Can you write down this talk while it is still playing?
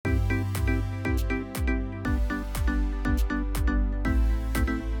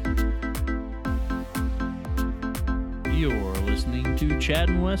listening to Chad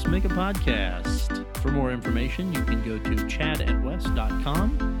and Wes Make a Podcast. For more information, you can go to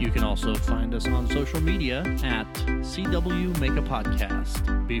chadandwes.com. You can also find us on social media at CW Make a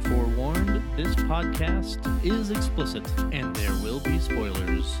Podcast. Be forewarned, this podcast is explicit and there will be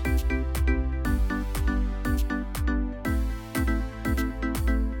spoilers.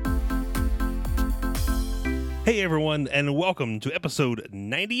 Hey everyone, and welcome to episode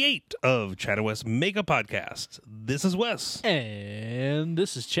 98 of Chad and Wes Make a Podcast. This is Wes. And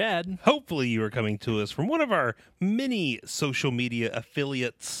this is Chad. Hopefully you are coming to us from one of our many social media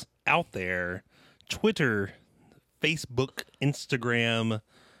affiliates out there. Twitter, Facebook, Instagram,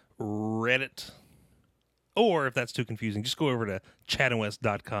 Reddit. Or if that's too confusing, just go over to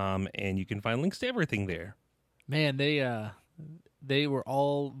chadandwes.com and you can find links to everything there. Man, they were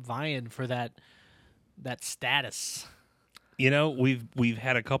all vying for that status. You know, we've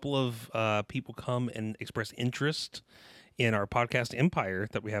had a couple of people come and express interest in our podcast empire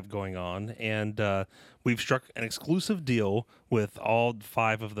that we have going on, and we've struck an exclusive deal with all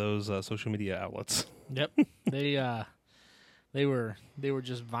 5 of those social media outlets. Yep, they were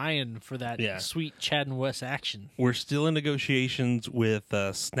just vying for that sweet Chad and Wes action. We're still in negotiations with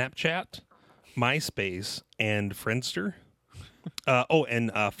Snapchat, MySpace, and Friendster.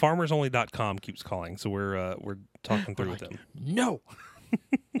 And farmersonly.com keeps calling, so we're talking through with them. No,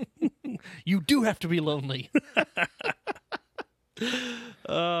 you do have to be lonely.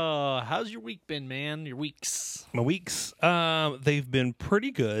 How's your week been, man? Your weeks? My weeks, they've been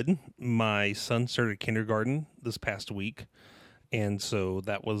pretty good. My son started kindergarten this past week, and so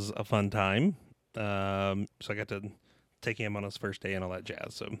that was a fun time. So I got to take him on his first day and all that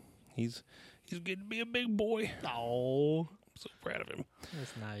jazz. So he's getting to be a big boy. Oh. So proud of him.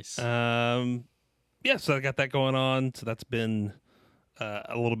 That's nice. So I got that going on. So that's been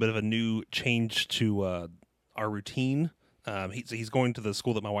a little bit of a new change to our routine. He's going to the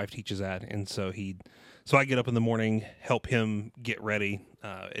school that my wife teaches at, and so I get up in the morning, help him get ready.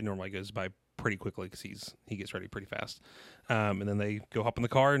 It normally goes by pretty quickly because he gets ready pretty fast, and then they go hop in the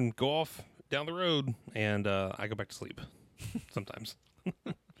car and go off down the road, and I go back to sleep sometimes.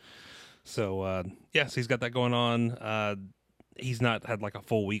 So he's got that going on. He's not had like a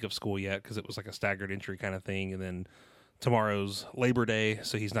full week of school yet because it was like a staggered entry kind of thing. And then tomorrow's Labor Day,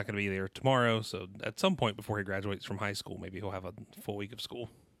 so he's not going to be there tomorrow. So at some point before he graduates from high school, maybe he'll have a full week of school.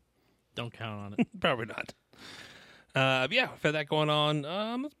 Don't count on it. Probably not. I've had that going on.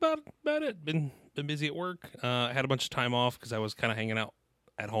 That's about it. Been busy at work. I had a bunch of time off because I was kind of hanging out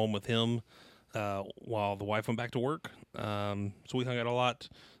at home with him while the wife went back to work. So we hung out a lot.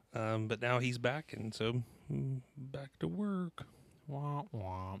 But now he's back, and so back to work. Wah,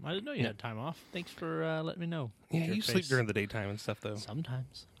 wah. I didn't know you had time off. Thanks for letting me know. Yeah, you sleep during the daytime and stuff, though.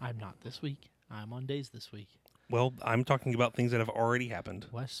 Sometimes. I'm not this week. I'm on days this week. Well, I'm talking about things that have already happened.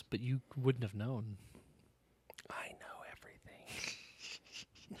 Wes, but you wouldn't have known. I know everything.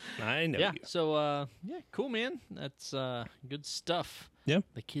 I know you. So, cool, man. That's good stuff. Yeah.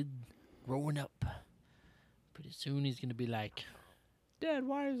 The kid growing up. Pretty soon he's going to be like, Dad,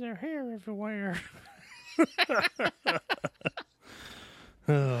 why is there hair everywhere?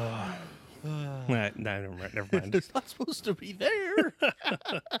 Never mind. It's not supposed to be there.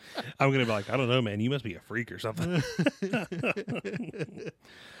 I'm going to be like, I don't know, man. You must be a freak or something.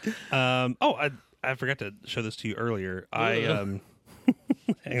 I forgot to show this to you earlier. Hang on,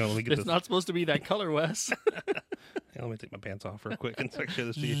 let me get It's this. not supposed to be that color, Wes. Hang on, let me take my pants off real quick and so I can show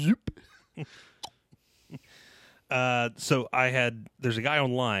this to you. So there's a guy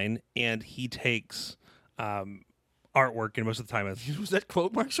online, and he takes artwork, and most of the time Was that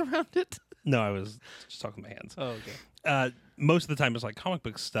quote marks around it? No, I was just talking with my hands. Oh, okay. Most of the time it's like comic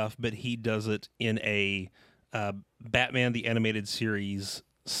book stuff, but he does it in a Batman the Animated Series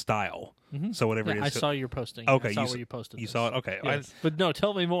style. Mm-hmm. So whatever it is. I saw your posting. Okay, I saw where you posted You this. saw it? Okay. Yes. But no,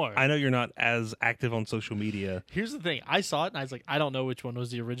 tell me more. I know you're not as active on social media. Here's the thing. I saw it, and I was like, I don't know which one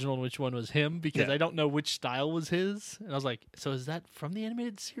was the original and which one was him, because I don't know which style was his. And I was like, so is that from the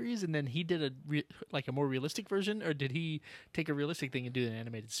animated series? And then he did a more realistic version, or did he take a realistic thing and do an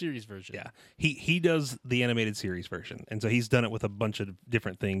animated series version? Yeah. He does the animated series version. And so he's done it with a bunch of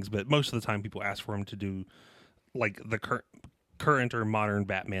different things, but most of the time people ask for him to do like the current or modern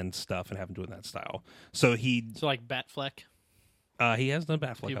Batman stuff and have him do it in that style. So like Batfleck? He has done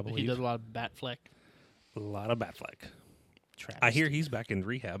Batfleck, I believe. He does a lot of Batfleck. A lot of Batfleck. Travis. I hear he's back in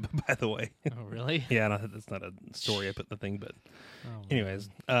rehab, by the way. Oh, really? Yeah, no, that's not a story I put in the thing, but anyways.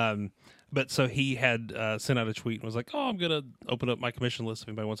 But so he had sent out a tweet and was like, "Oh, I'm gonna open up my commission list if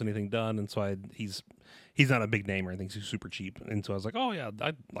anybody wants anything done." And so he's not a big name or anything; he's super cheap. And so I was like, "Oh yeah,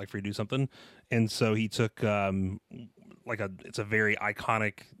 I'd like for you to do something." And so he took it's a very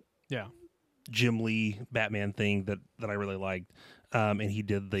iconic Yeah. Jim Lee Batman thing that I really liked. And he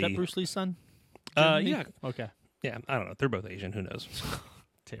did the Is that Bruce Lee's son? Jim Lee? yeah. Okay. Yeah, I don't know. They're both Asian. Who knows?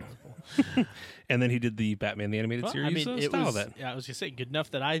 Terrible. And then he did the Batman the Animated Well, Series style of that. Yeah, I was gonna say good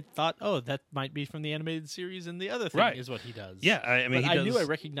enough that I thought, oh, that might be from the animated series, and the other thing Right. is what he does. Yeah, I mean, But he I does. knew I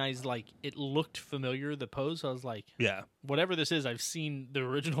recognized, like, it looked familiar, the pose. So I was like, Yeah, whatever this is, I've seen the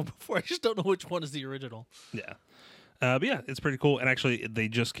original before. I just don't know which one is the original. yeah. But yeah, it's pretty cool. And actually, they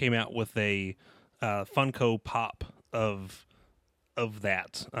just came out with a Funko Pop of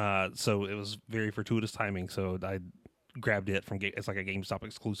that. So it was very fortuitous timing. So I grabbed it from it's like a GameStop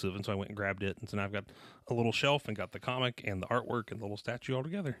exclusive, and so I went and grabbed it. And so now I've got a little shelf and got the comic and the artwork and the little statue all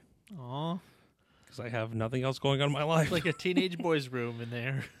together Aw, because I have nothing else going on in my life. like a teenage boy's room in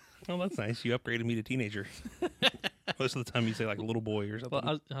there. Oh, that's nice. You upgraded me to teenager. Most of the time, you say like a little boy or something.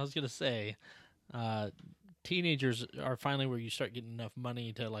 Well, I was gonna say, teenagers are finally where you start getting enough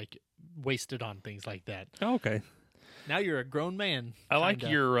money to like waste it on things like that. Oh, okay. Now you're a grown man. I like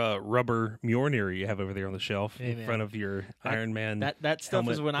kinda. your rubber Mjolnir you have over there on the shelf Hey, in man. front of your Iron Man. That stuff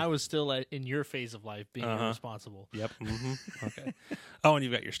helmet. is when I was still in your phase of life, being irresponsible. Yep. Okay. Oh, and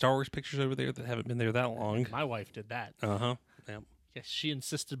you've got your Star Wars pictures over there that haven't been there that long. My wife did that. Yep. Yes, she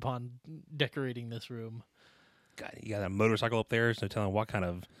insisted upon decorating this room. God, you got a motorcycle up there. There's no telling what kind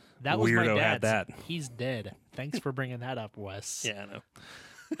of That was weirdo my had dad's. that. He's dead. Thanks for bringing that up, Wes. Yeah,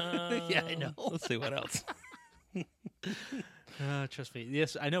 I know. Yeah, I know. Let's see what else. Trust me.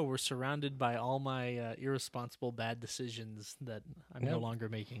 Yes, I know. We're surrounded by all my irresponsible bad decisions that I'm no Yep. longer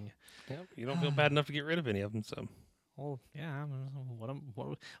making. Yep. You don't feel bad enough to get rid of any of them, so. Well, yeah. What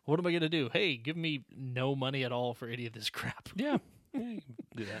am I gonna do? Hey, give me no money at all for any of this crap. Yeah. Yeah, you can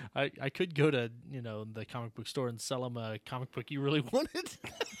do that. I could go to the comic book store and sell them a comic book you really wanted.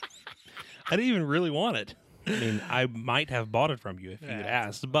 I didn't even really want it. I mean, I might have bought it from you if you had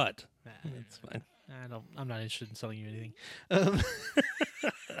asked, but it's fine. I'm not interested in selling you anything.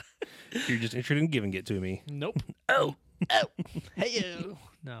 You're just interested in giving it to me. Nope. Oh. Hey you.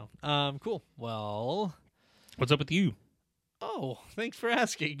 No. Cool. Well. What's up with you? Oh, thanks for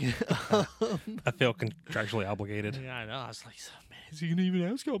asking. I feel contractually obligated. Yeah, I know. I was like, man, is he gonna even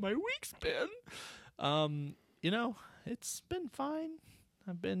ask how my week's been? It's been fine.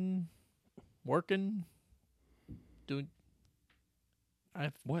 I've been working, doing.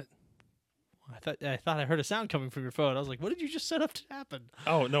 What? I thought I heard a sound coming from your phone. I was like, what did you just set up to happen?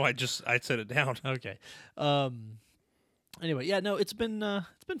 Oh no, I set it down. Okay. Anyway, yeah, no, it's been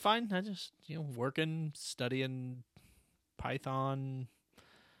fine. I just working, studying Python,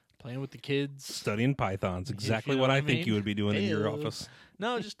 playing with the kids. Studying Python's exactly know what what I I think mean. you would be doing in your Ew. office.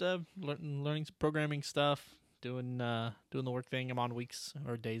 No, just learning some programming stuff, doing the work thing. I'm on weeks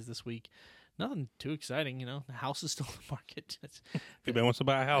or days this week. Nothing too exciting, The house is still in the market. If anybody wants to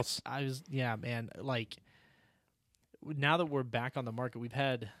buy a house, Yeah, man. Like now that we're back on the market, we've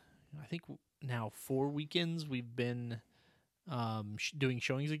had, I think now 4 weekends we've been doing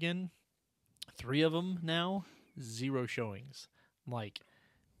showings again. 3 of them now, 0 showings. Like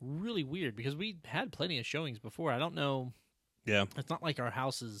really weird because we had plenty of showings before. I don't know. yeah, It's not like our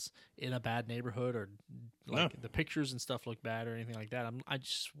house is in a bad neighborhood or like the pictures and stuff look bad or anything like that. I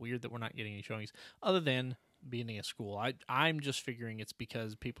just weird that we're not getting any showings other than being a school. I'm just figuring it's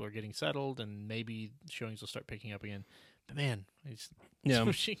because people are getting settled and maybe showings will start picking up again. But man, it's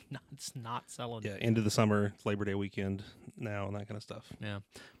not selling. yeah. End of the summer, it's Labor Day weekend now, and that kind of stuff. Yeah.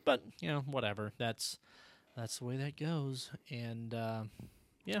 But whatever. That's the way that goes. And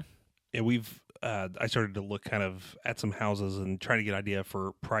yeah. Yeah, I started to look kind of at some houses and try to get an idea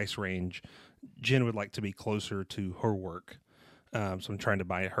for price range. Jen would like to be closer to her work, so I'm trying to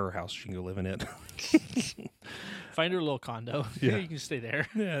buy her house. She can go live in it. Find her a little condo. Yeah. You can stay there.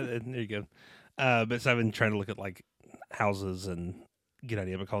 Yeah, there you go. But so I've been trying to look at like houses and get an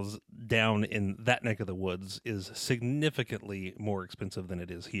idea because down in that neck of the woods is significantly more expensive than it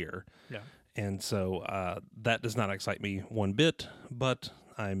is here. Yeah. And so that does not excite me one bit, but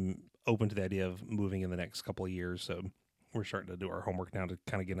I'm open to the idea of moving in the next couple of years. So we're starting to do our homework now to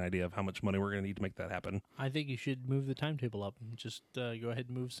kind of get an idea of how much money we're going to need to make that happen. I think you should move the timetable up and just go ahead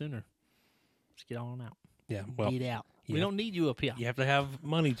and move sooner. Just get on out. Yeah, well, Get out. you We have- don't need you up here. you have to have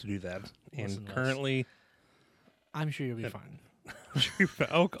money to do that. And Listen, Les. currently, I'm sure you'll be fine.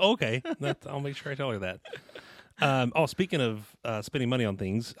 okay, I'll make sure I tell her that. Speaking of spending money on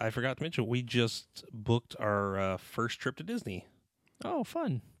things, I forgot to mention we just booked our first trip to Disney. Oh,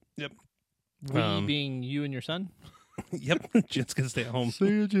 fun. Yep. We being you and your son? Yep, Jen's gonna stay at home. See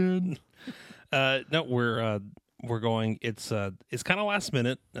you, Jen. No, we're we're going. It's kind of last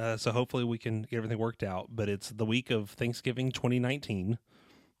minute, so hopefully we can get everything worked out. But it's the week of Thanksgiving 2019,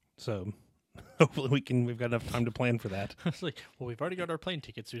 so hopefully we've got enough time to plan for that. It's like, well, we've already got our plane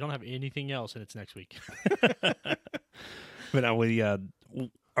tickets. We don't have anything else, and it's next week. But we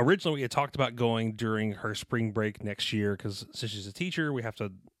originally we had talked about going during her spring break next year because since she's a teacher, we have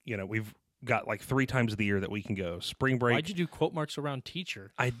to. We've got like 3 times of the year that we can go. Spring break. Why'd you do quote marks around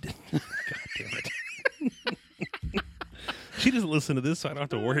teacher? I did. God damn it. She doesn't listen to this, so I don't have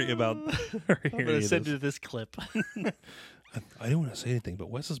to worry about her I'm hearing going to this. send her this clip. I don't want to say anything, but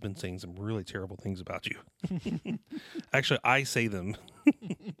Wes has been saying some really terrible things about you. Actually, I say them.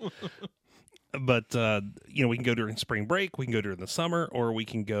 But, we can go during spring break, we can go during the summer, or we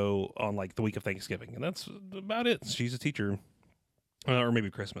can go on like the week of Thanksgiving. And that's about it. She's a teacher. Or maybe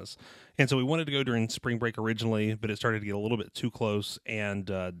Christmas. And so we wanted to go during spring break originally, but it started to get a little bit too close. And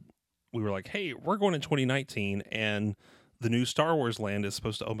we were like, hey, we're going in 2019, and the new Star Wars land is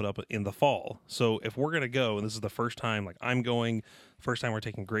supposed to open up in the fall. So if we're going to go, and this is the first time, like I'm going, first time we're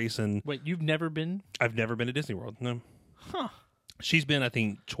taking Grayson. Wait, you've never been? I've never been to Disney World. No. Huh. She's been, I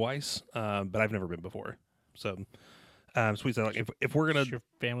think, twice, but I've never been before. So, sweet. So, like, if we're gonna, Your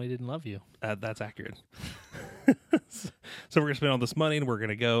family didn't love you. that's accurate. So we're gonna spend all this money, and we're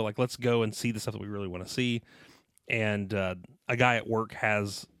gonna go. Like, let's go and see the stuff that we really want to see. And a guy at work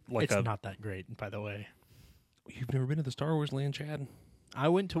has like It's not that great, by the way. You've never been to the Star Wars land, Chad? I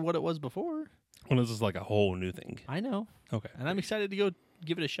went to what it was before. Well, this is like a whole new thing. I know, Okay. and I'm excited to go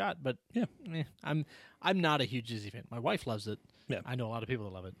give it a shot. But Yeah. I'm not a huge Disney fan. My wife loves it. Yeah. I know a lot of people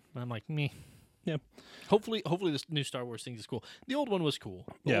that love it. But I'm like, me. Yeah. Hopefully, this new Star Wars thing is cool. The old one was cool.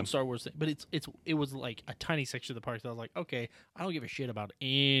 The Yeah. old Star Wars thing, but it was like a tiny section of the park that I was like, okay, I don't give a shit about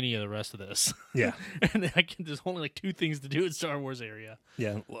any of the rest of this. Yeah. And there's only like 2 things to do in Star Wars area.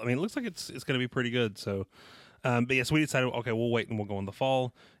 Yeah. Well, I mean, it looks like it's going to be pretty good. So, but yes, we decided, okay, we'll wait and we'll go in the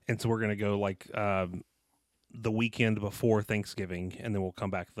fall. And so we're going to go like the weekend before Thanksgiving, and then we'll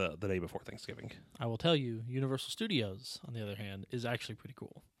come back the day before Thanksgiving. I will tell you, Universal Studios, on the other hand, is actually pretty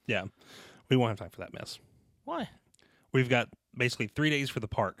cool. Yeah. We won't have time for that mess. Why? We've got basically 3 days for the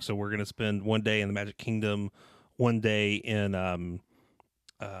park. So we're going to spend 1 day in the Magic Kingdom, 1 day in,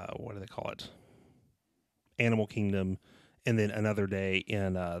 what do they call it? Animal Kingdom, and then another day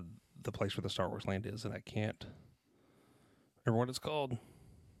in the place where the Star Wars land is. And I can't remember what it's called.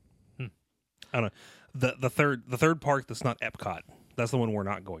 I don't know. The third park that's not Epcot. That's the one we're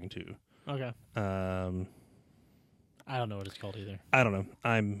not going to. Okay. I don't know what it's called either. I don't know.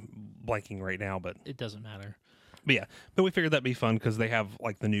 I'm blanking right now, but It doesn't matter. yeah. But we figured that'd be fun because they have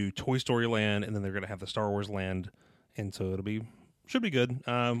like the new Toy Story land, and then they're going to have the Star Wars land, and so should be good.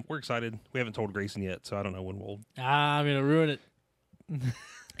 We're excited. We haven't told Grayson yet, so I don't know when we'll. I'm gonna ruin it.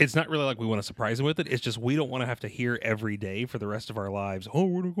 It's not really like we want to surprise him with it. It's just we don't want to have to hear every day for the rest of our lives. Oh,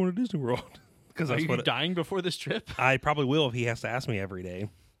 we're not going to Disney World because Are that's you what dying before this trip? I probably will if he has to ask me every day.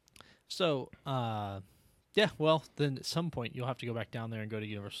 So, yeah. Well, then at some point you'll have to go back down there and go to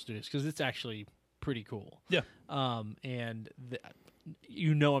Universal Studios because it's actually pretty cool. Yeah. And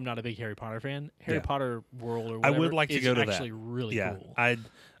I'm not a big Harry Potter fan. Harry Yeah. Potter World or I whatever would like to is go to that. actually really Yeah, cool.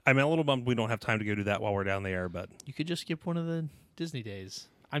 I'm a little bummed we don't have time to go do that while we're down there, but You could just skip one of the Disney days.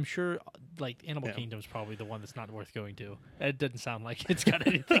 I'm sure, like Animal Yeah. Kingdom's probably the one that's not worth going to. It doesn't sound like it's got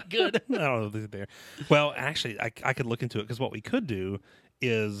anything good. I don't know if they're there. Well, actually, I could look into it because what we could do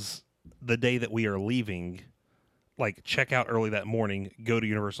is the day that we are leaving, like check out early that morning, go to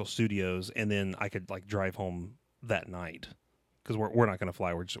Universal Studios, and then I could like drive home that night because we're not going to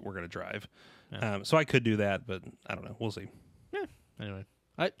fly. We're going to drive. Yeah. So I could do that, but I don't know. We'll see. Anyway,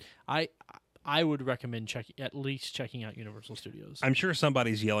 I would recommend at least checking out Universal Studios. I'm sure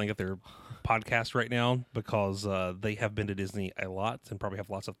somebody's yelling at their podcast right now because they have been to Disney a lot and probably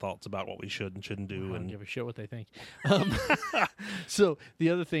have lots of thoughts about what we should and shouldn't do. I don't And give a shit what they think. So the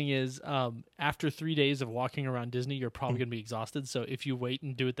other thing is, after 3 days of walking around Disney, you're probably going to be exhausted. So if you wait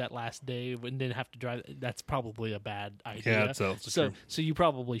and do it that last day and then have to drive, that's probably a bad idea. Yeah, so so you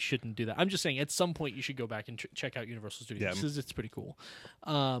probably shouldn't do that. I'm just saying, at some point, you should go back and check out Universal Studios Yeah. because it's pretty cool.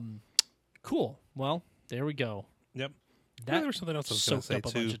 Cool. Well, there we go. Yep. That there was something else I was going to soaked say up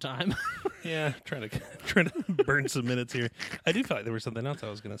a bunch too. of time. Yeah, trying to burn some minutes here. I do feel like there was something else I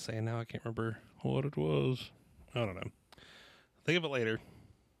was going to say, and now I can't remember what it was. I don't know. Think of it later.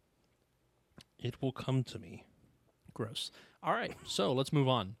 It will come to me. Gross. All right, so let's move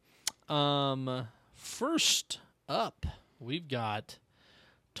on. First up, we've got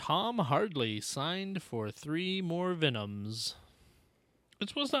Tom Hardy signed for 3 more Venoms.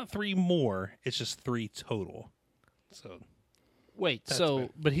 It was not 3 more. It's just 3 total. So Wait, That's so fair.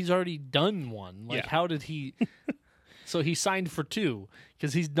 but he's already done one. Like, Yeah. how did he? So he signed for 2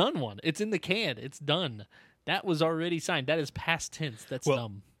 because he's done one. It's in the can. It's done. That was already signed. That is past tense. That's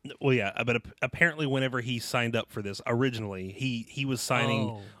dumb. Well, yeah, but apparently, whenever he signed up for this originally, he was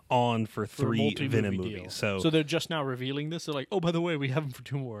signing on for 3 Venom movies. So they're just now revealing this. They're like, oh, by the way, we have him for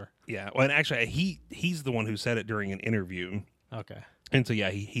 2 more. Yeah, well, and actually, he's the one who said it during an interview. Okay. And so yeah,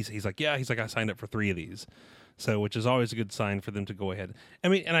 he's like I signed up for 3 of these. So, which is always a good sign for them to go ahead. I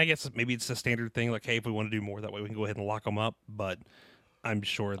mean, and I guess maybe it's a standard thing, like, hey, if we want to do more, that way we can go ahead and lock them up. But I'm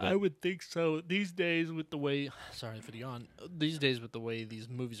sure that I would think so. These days, with the way these days with the way these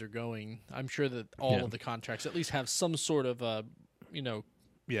movies are going, I'm sure that all of the contracts at least have some sort of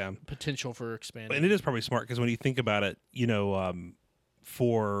potential for expanding. And it is probably smart because when you think about it,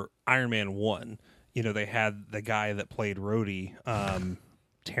 for Iron Man 1, they had the guy that played Rhodey,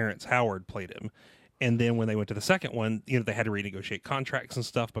 Terrence Howard played him. And then when they went to the second one, they had to renegotiate contracts and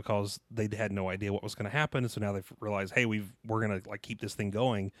stuff because they had no idea what was going to happen. And so now they've realized, hey, we're going to like keep this thing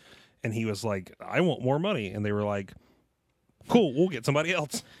going. And he was like, I want more money. And they were like, cool, we'll get somebody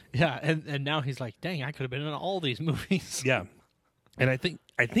else. Yeah, and now he's like, dang, I could have been in all these movies. Yeah. And I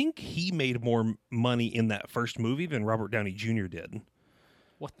think he made more money in that first movie than Robert Downey Jr. did.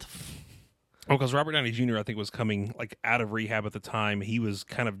 What the Well, because Robert Downey Jr. I think was coming like out of rehab at the time. He was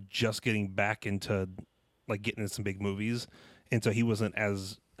kind of just getting back into like getting into some big movies, and so he wasn't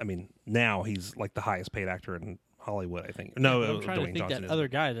as. I mean, now he's like the highest paid actor in Hollywood. I think. No, I'm trying Dwayne to think Johnson that is. other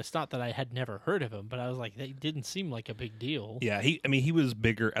guy. That's not that I had never heard of him, but I was like, that didn't seem like a big deal. Yeah, he was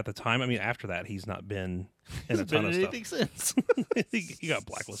bigger at the time. I mean, after that, he's not been in a ton of stuff. Anything since. He got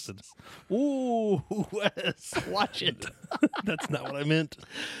blacklisted. Ooh, Wes, watch it. That's not what I meant.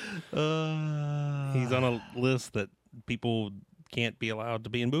 He's on a list that people can't be allowed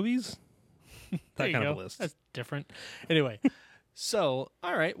to be in movies. That kind of a list. That's different. Anyway, so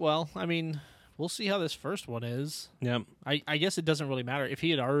all right. Well, I mean, we'll see how this first one is. Yeah. I guess it doesn't really matter if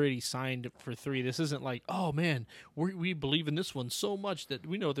he had already signed for 3. This isn't like, oh man, we believe in this one so much that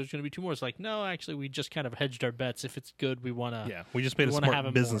we know there's going to be 2 more. It's like, no, actually, we just kind of hedged our bets. If it's good, we want to. Yeah, we just made a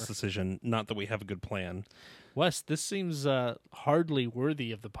smart business decision. Not that we have a good plan. Wes, this seems hardly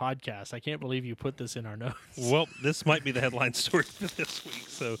worthy of the podcast. I can't believe you put this in our notes. Well, this might be the headline story for this week.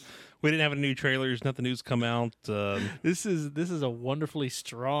 So we didn't have any new trailers. Nothing new's come out. This is a wonderfully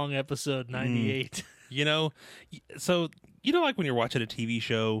strong episode 98. So like when you're watching a TV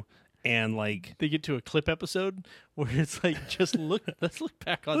show and like they get to a clip episode where it's like, let's look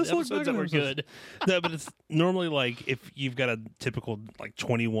back on the episodes that were good. No, but it's normally like if you've got a typical like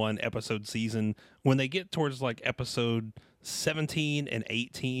 21 episode season, when they get towards like episode 17 and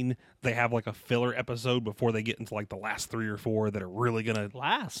 18, they have like a filler episode before they get into like the last 3 or 4 that are really gonna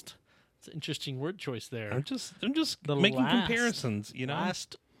last. It's an interesting word choice there. I'm just making comparisons,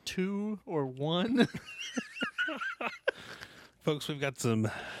 Last 2 or 1. Folks, we've got some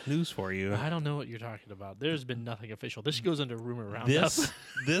news for you. I don't know what you're talking about. There's been nothing official. This goes under rumor roundup.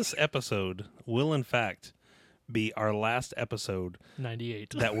 This episode will, in fact, be our last episode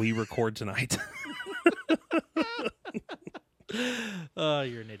 98 that we record tonight.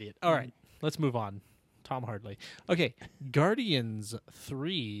 You're an idiot. All right, let's move on. Tom Hardy. Okay, Guardians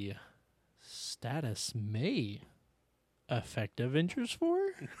 3 status may affect Avengers 4?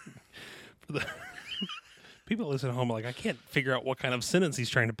 For the people that listen at home are like, I can't figure out what kind of sentence he's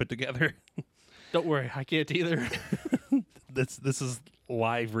trying to put together. Don't worry, I can't either. This is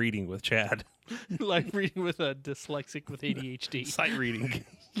live reading with Chad. Live reading with a dyslexic with ADHD. Sight reading.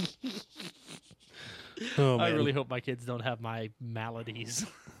 Oh, man. I really hope my kids don't have my maladies.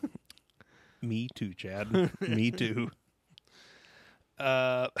 Me too, Chad. Me too.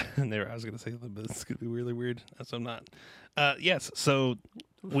 I was going to say something, but it's going to be really weird. So I'm not. Yes, so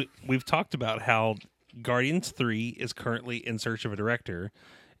we've talked about how Guardians 3 is currently in search of a director.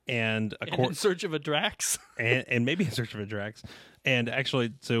 And in search of a Drax. and maybe in search of a Drax. And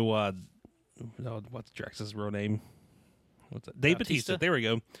actually, so what's Drax's real name? What's that? Dave Bautista. There we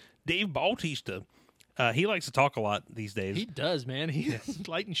go. Dave Bautista. He likes to talk a lot these days. He does, man. He's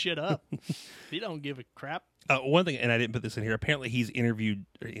lighting shit up. He don't give a crap. One thing, and I didn't put this in here, apparently he's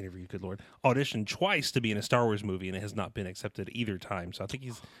good Lord, auditioned twice to be in a Star Wars movie, and it has not been accepted either time. So I think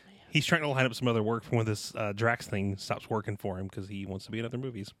he's trying to line up some other work for when this Drax thing stops working for him because he wants to be in other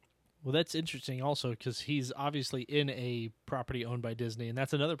movies. Well, that's interesting also because he's obviously in a property owned by Disney, and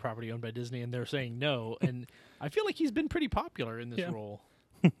that's another property owned by Disney, and they're saying no. And I feel like he's been pretty popular in this role.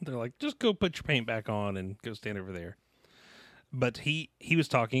 They're like, just go put your paint back on and go stand over there. But he was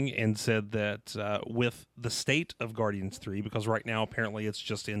talking and said that with the state of Guardians 3, because right now apparently it's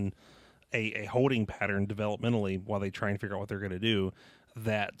just in a holding pattern developmentally while they try and figure out what they're going to do,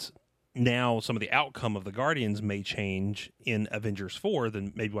 that now some of the outcome of the Guardians may change in Avengers 4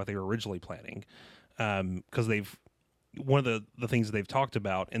 than maybe what they were originally planning. Because one of the things that they've talked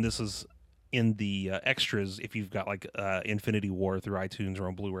about, and this is in the extras, if you've got like Infinity War through iTunes or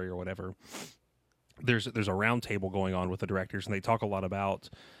on Blu-ray or whatever, there's a round table going on with the directors, and they talk a lot about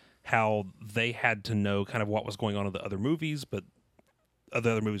how they had to know kind of what was going on in the other movies, but the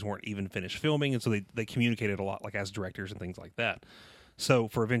other movies weren't even finished filming, and so they communicated a lot, like as directors and things like that. So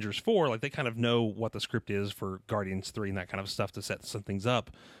for Avengers 4, like they kind of know what the script is for Guardians 3 and that kind of stuff to set some things up.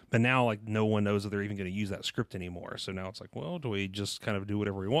 But now like no one knows that they're even going to use that script anymore. So now it's like, well, do we just kind of do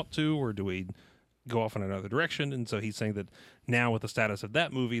whatever we want to, or do we go off in another direction? And so he's saying that now with the status of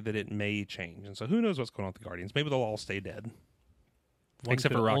that movie that it may change. And so who knows what's going on with the Guardians? Maybe they'll all stay dead. One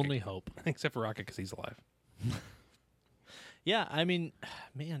Except could for Rocket. only hope. Except for Rocket because he's alive. Yeah, I mean,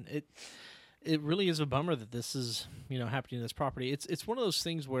 man, it really is a bummer that this is, happening to this property. It's one of those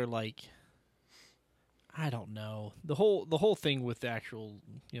things where, like, I don't know, the whole thing with the actual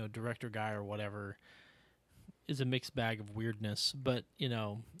director guy or whatever is a mixed bag of weirdness. But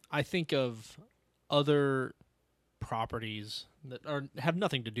I think of other properties that have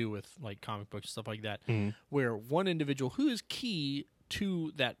nothing to do with like comic books stuff like that, where one individual who is key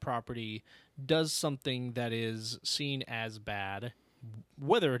to that property does something that is seen as bad,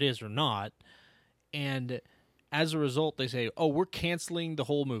 whether it is or not, and as a result they say, oh, we're canceling the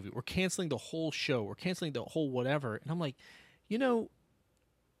whole movie, we're canceling the whole show, we're canceling the whole whatever. And I'm like,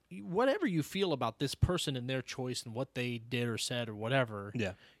 whatever you feel about this person and their choice and what they did or said or whatever,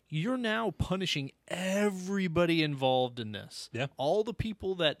 Yeah. you're now punishing everybody involved in this. Yeah. All the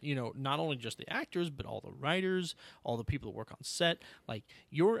people that, not only just the actors, but all the writers, all the people that work on set. Like,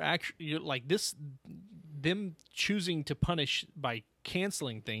 you're like this, them choosing to punish by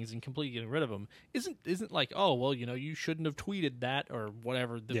canceling things and completely getting rid of them isn't like, oh, well, you shouldn't have tweeted that or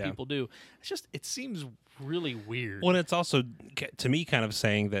whatever the people do. It's just, it seems really weird. Well, it's also, to me, kind of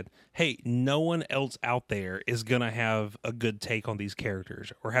saying that, hey, no one else out there is going to have a good take on these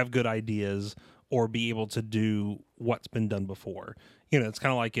characters or have good ideas or be able to do what's been done before. It's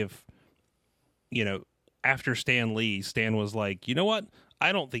kind of like if, after Stan Lee, Stan was like, you know what?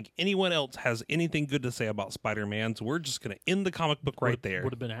 I don't think anyone else has anything good to say about Spider-Man, so we're just going to end the comic book right there.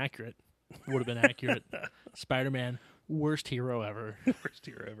 Would have been accurate. Spider-Man, worst hero ever. Worst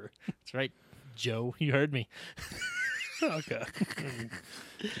hero ever. That's right. Joe, you heard me. Okay.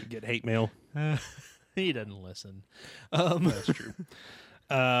 You get hate mail. He doesn't listen. That's true.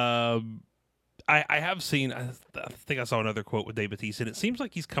 I have seen, I think I saw another quote with Dave Bautista, and it seems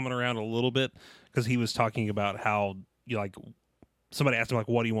like he's coming around a little bit because he was talking about how, somebody asked him, like,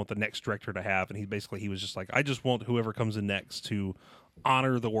 what do you want the next director to have? And he was just like, I just want whoever comes in next to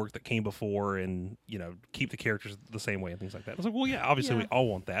honor the work that came before and, keep the characters the same way and things like that. I was like, well, yeah, obviously we all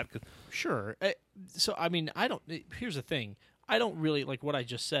want that. Sure. So, I mean, here's the thing. I don't really, like what I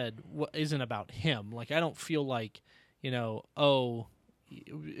just said, isn't about him. Like, I don't feel like,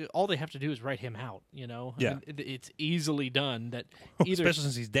 all they have to do is write him out, Yeah. And it's easily done that either... Especially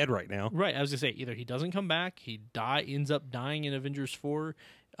since he's dead right now. Right. I was going to say, either he doesn't come back, he ends up dying in Avengers 4,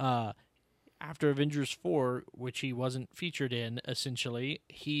 after Avengers 4, which he wasn't featured in, essentially,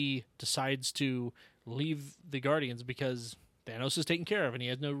 he decides to leave the Guardians because Thanos is taken care of and he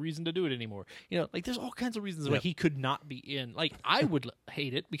has no reason to do it anymore. Like, there's all kinds of reasons why he could not be in. Like, I would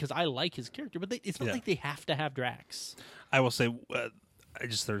hate it because I like his character, but it's not like they have to have Drax. I will say, I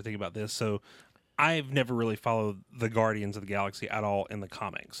just started thinking about this. So I've never really followed the Guardians of the Galaxy at all in the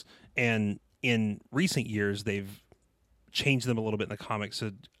comics. And in recent years, they've changed them a little bit in the comics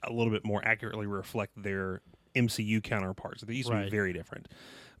to a little bit more accurately reflect their MCU counterparts. They used to be very different.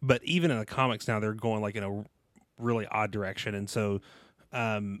 But even in the comics now, they're going like in a really odd direction. And so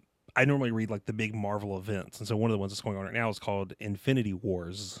I normally read like the big Marvel events. And so one of the ones that's going on right now is called Infinity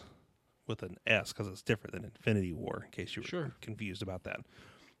Wars with an S because it's different than Infinity War, in case you were confused about that.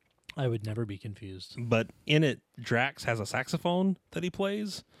 I would never be confused. But in it, Drax has a saxophone that he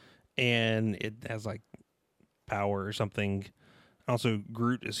plays, and it has like power or something. Also,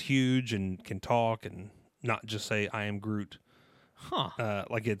 Groot is huge and can talk and not just say, I am Groot. Huh.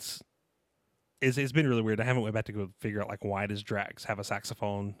 Like it's been really weird. I haven't went back to go figure out like why does Drax have a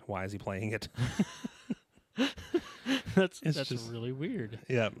saxophone? Why is he playing it? That's just really weird.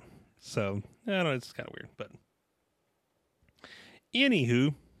 Yeah. So, I don't know, it's kind of weird, but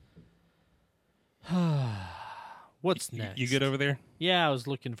anywho. What's next? You good over there? Yeah, I was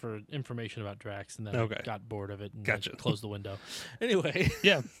looking for information about Drax, and then I got bored of it and Gotcha. closed the window. Anyway.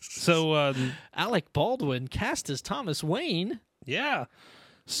 Yeah. So, Alec Baldwin cast as Thomas Wayne. yeah.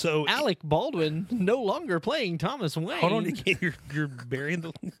 So Alec Baldwin no longer playing Thomas Wayne. hold on, you're burying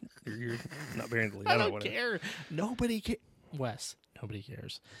the. You're not burying the lead. I know don't what care. Nobody cares. Wes, nobody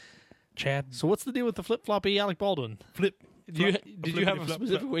cares. Chad, So what's the deal with the flip-floppy Alec Baldwin? flip. Did you have a flip,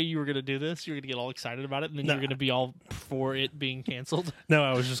 specific flip. way you were going to do this? You were going to get all excited about it, and then No. you were going to be all for it being canceled? No,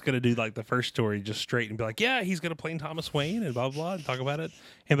 I was just going to do like the first story just straight and be like, yeah, he's going to play Thomas Wayne and blah, blah, blah, and talk about it.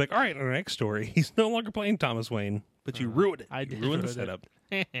 And be like, all right, on the next story, he's no longer playing Thomas Wayne, but you ruined it. I You did ruined the ruin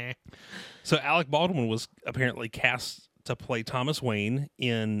it. setup. So Alec Baldwin was apparently cast to play Thomas Wayne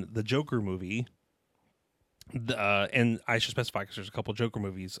in the Joker movie. And I should specify because there's a couple Joker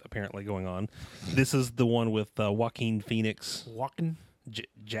movies apparently going on. This is the one with Joaquin Phoenix, Walking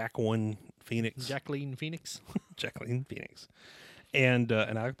Jacqueline Phoenix, Jacqueline Phoenix. Jacqueline Phoenix, and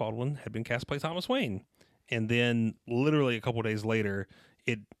Alec Baldwin had been cast to play Thomas Wayne. And then literally a couple days later,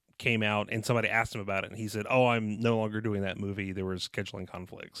 it came out and somebody asked him about it, and he said, "Oh, I'm no longer doing that movie. There was scheduling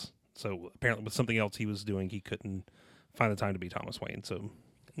conflicts." So apparently, with something else he was doing, he couldn't find the time to be Thomas Wayne. So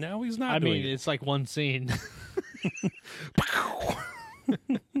now he's not. I doing mean, it. it's like one scene.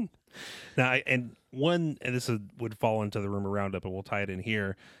 Now, and this would fall into the rumor roundup, and we'll tie it in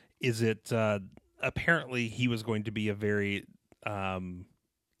here. Is it apparently he was going to be a very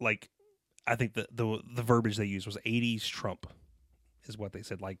like I think the verbiage they used was 80s Trump is what they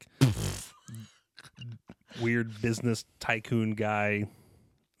said, like weird business tycoon guy.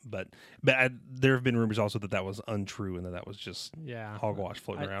 But there have been rumors also that was untrue and that was just Yeah. hogwash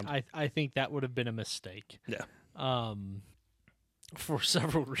floating around. I think that would have been a mistake. Yeah. For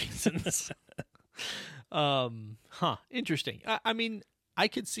several reasons. Interesting. I mean, I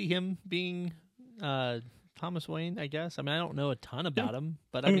could see him being Thomas Wayne, I guess. I mean, I don't know a ton about him,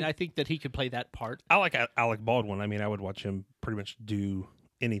 but I mean, I think that he could play that part. I like Alec Baldwin. I mean, I would watch him pretty much do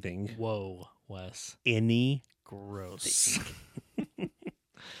anything. Whoa, Wes. Any. Gross.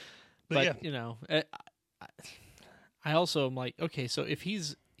 But yeah. You know, I also am like, okay, so if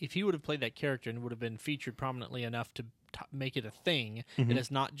he would have played that character and would have been featured prominently enough to make it a thing, and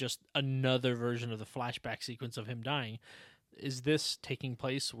it's not just another version of the flashback sequence of him dying, is this taking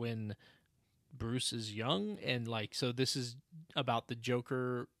place when Bruce is young? And like, so this is about the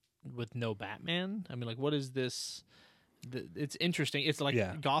Joker with no Batman? I mean, like, what is this? It's interesting. It's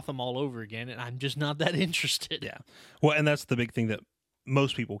like Gotham all over again, and I'm just not that interested. Yeah. Well, and that's the big thing that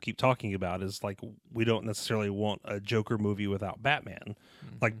most people keep talking about is like we don't necessarily want a Joker movie without Batman.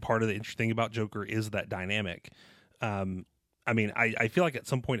 Mm-hmm. Like part of the interesting thing about Joker is that dynamic. I mean, I feel like at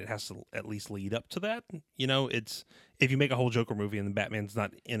some point it has to at least lead up to that. You know, it's if you make a whole Joker movie and Batman's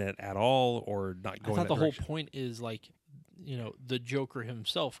not in it at all or not going. I thought that the direction. whole point is like, you know, the Joker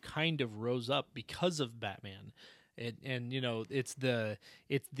himself kind of rose up because of Batman, and you know, it's the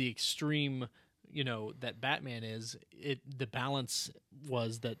extreme. You know that Batman is the balance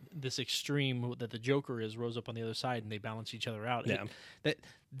was that this extreme that the Joker is rose up on the other side and they balance each other out. Yeah.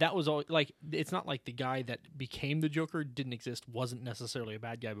 That was all like it's not like the guy that became the Joker didn't exist, wasn't necessarily a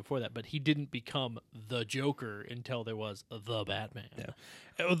bad guy before that, but he didn't become the Joker until there was the Batman.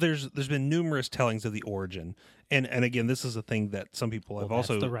 Yeah. There's been numerous tellings of the origin. And again, this is a thing that some people have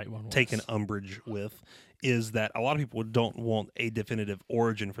also the right one, taken umbrage with, is that a lot of people don't want a definitive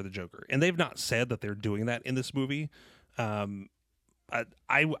origin for the Joker. And they've not said that they're doing that in this movie. I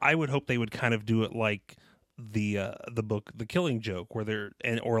would hope they would kind of do it like the book The Killing Joke, where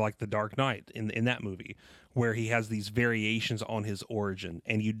or like The Dark Knight in that movie, where he has these variations on his origin,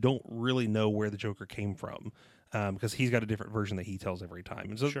 and you don't really know where the Joker came from. Because he's got a different version that he tells every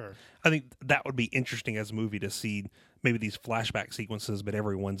time. And so Sure. I think that would be interesting as a movie to see maybe these flashback sequences, but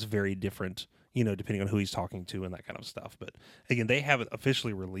everyone's very different, you know, depending on who he's talking to and that kind of stuff. But again, they haven't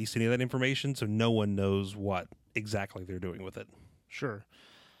officially released any of that information, so no one knows what exactly they're doing with it. Sure.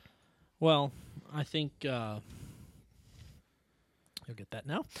 Well, I think you'll get that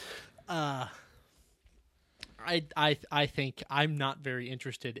now. I think I'm not very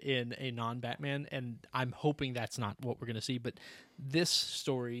interested in a non-Batman, and I'm hoping that's not what we're going to see. But this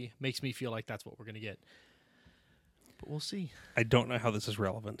story makes me feel like that's what we're going to get. But we'll see. I don't know how this is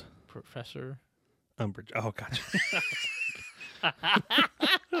relevant. Professor Umbridge. Oh, gotcha.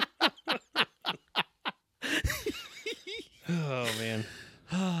 Oh, man.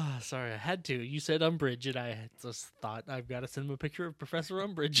 Sorry, I had to. You said Umbridge, and I just thought I've got to send him a picture of Professor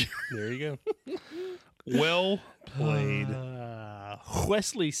Umbridge. There you go. Well played.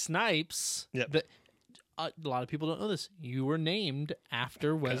 Wesley Snipes. Yep. A lot of people don't know this. You were named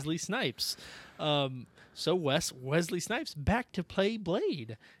after Wesley Snipes. So Wesley Snipes back to play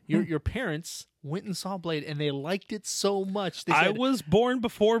Blade. Your parents went and saw Blade, and they liked it so much. They said, I was born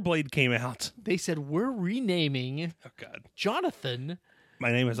before Blade came out. They said, we're renaming Oh, God. Jonathan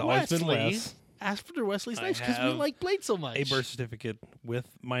My name has always been Wesley. Wes. After Wesley I Snipes because we have like Blade so much. A birth certificate with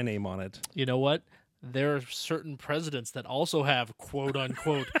my name on it. You know what? There are certain presidents that also have quote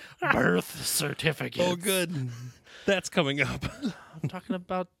unquote birth certificates. Oh, good. That's coming up. I'm talking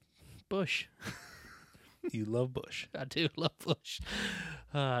about Bush. You love Bush. I do love Bush.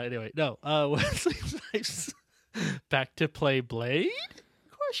 Anyway, no. Wesley Snipes back to play Blade?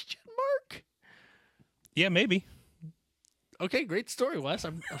 Question mark. Yeah, maybe. Okay, great story, Wes.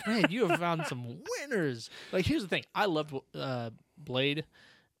 Man, you have found some winners. Like, here's the thing: I loved Blade.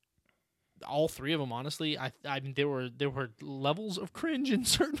 All three of them, honestly. I mean, there were levels of cringe in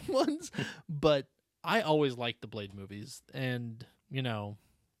certain ones, but I always liked the Blade movies, and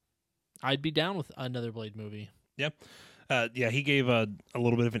I'd be down with another Blade movie. Yeah. He gave a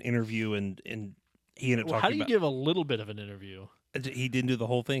little bit of an interview, and he ended up How talking do you about. give a little bit of an interview? He didn't do the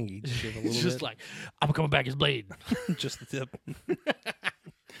whole thing. He just gave a little It's just bit. like, I'm coming back as Blade. Just the tip.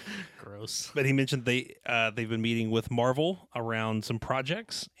 Gross. But he mentioned they've been meeting with Marvel around some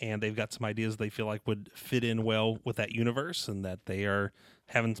projects, and they've got some ideas they feel like would fit in well with that universe, and that they are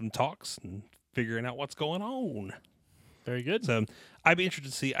having some talks and figuring out what's going on. Very good. So I'd be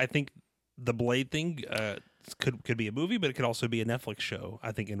interested to see. I think the Blade thing could be a movie, but it could also be a Netflix show.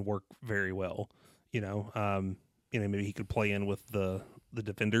 I think and work very well. Maybe he could play in with the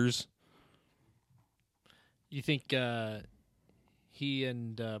Defenders. You think he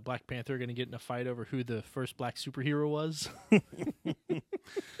and Black Panther are going to get in a fight over who the first black superhero was?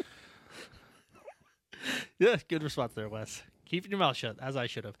 Yeah, good response there, Wes. Keeping your mouth shut, as I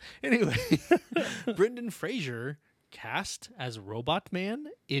should have. Anyway, Brendan Fraser cast as Robot Man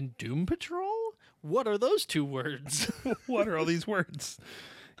in Doom Patrol? What are those two words? What are all these words?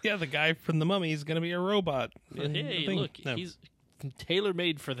 Yeah, the guy from The Mummy is going to be a robot. Hey, look, he's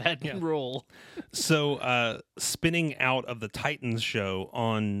tailor-made for that role. So, spinning out of the Titans show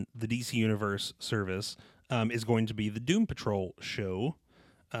on the DC Universe service is going to be the Doom Patrol show.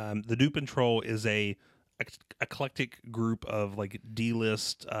 The Doom Patrol is a eclectic group of like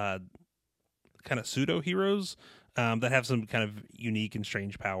D-list kind of pseudo heroes that have some kind of unique and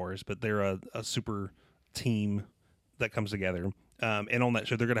strange powers, but they're a super team that comes together. And on that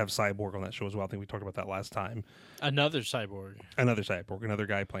show, they're going to have Cyborg on that show as well. I think we talked about that last time. Another cyborg. Another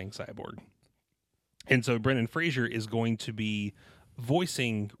guy playing Cyborg. And so Brendan Fraser is going to be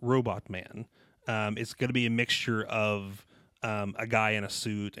voicing Robot Man. It's going to be a mixture of a guy in a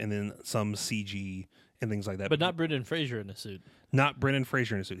suit and then some CG and things like that. But not Brendan Fraser in a suit. Not Brendan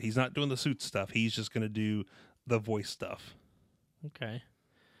Fraser in a suit. He's not doing the suit stuff. He's just going to do the voice stuff. Okay.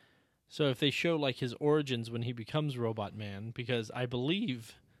 So if they show like his origins when he becomes Robot Man, because I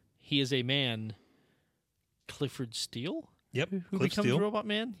believe he is a man, Clifford Steele? Yep. Who Cliff becomes Steele. Robot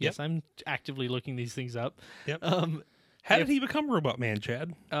Man? Yes, I'm actively looking these things up. Yep. How did he become Robot Man,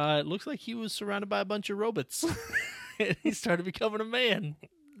 Chad? It looks like he was surrounded by a bunch of robots. And he started becoming a man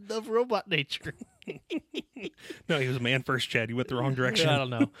of robot nature. No, he was a man first, Chad. You went the wrong direction. I don't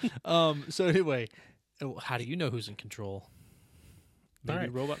know. So anyway, how do you know who's in control? Maybe All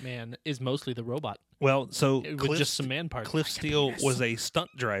right. Robot Man is mostly the robot. Well, so With just some man parts. Cliff Steele was a stunt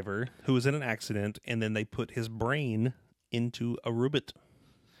driver who was in an accident, and then they put his brain into a robot.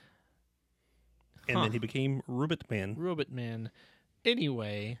 And then he became Robot Man. Robot Man.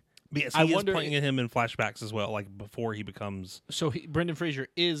 Anyway. But yes, I he is wonder playing him in flashbacks as well, like before he becomes So Brendan Fraser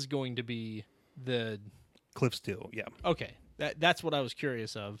is going to be the... Cliff Steele, yeah. Okay. That's what I was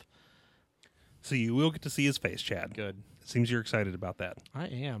curious of. So you will get to see his face, Chad. Good. It seems you're excited about that. I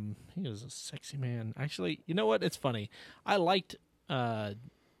am. He is a sexy man. Actually, you know what? It's funny. I liked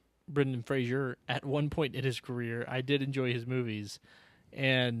Brendan Fraser at one point in his career. I did enjoy his movies.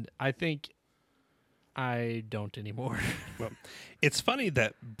 And I think I don't anymore. Well, it's funny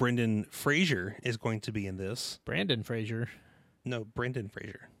that Brendan Fraser is going to be in this. Brandon Fraser. No, Brendan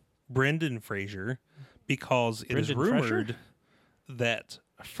Fraser. Brendan Fraser, because it is Brendan Fraser? rumored that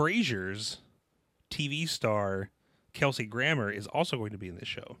Frasier's TV star Kelsey Grammer is also going to be in this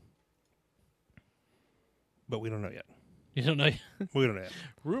show. But we don't know yet. You don't know? We don't know yet.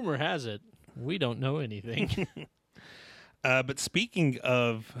 Rumor has it we don't know anything. But speaking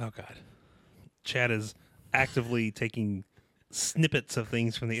of, oh God, Chad is actively taking snippets of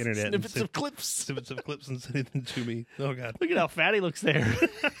things from the internet. Snippets and of clips. Snippets of clips and sending them to me. Oh God. Look at how fat he looks there.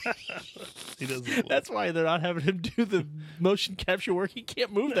 He does. That's why they're not having him do the motion capture work. He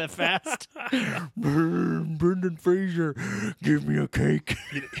can't move that fast. Brendan Fraser, give me a cake.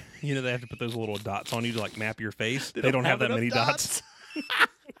 You know they have to put those little dots on you to like map your face. They don't have that enough many dots.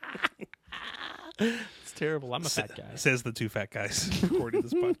 It's terrible. I'm a fat guy. Says the two fat guys recording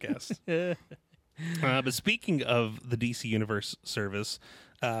this podcast. But speaking of the DC Universe service,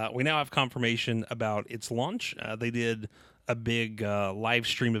 we now have confirmation about its launch. They did a big live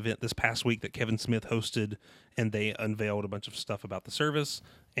stream event this past week that Kevin Smith hosted, and they unveiled a bunch of stuff about the service.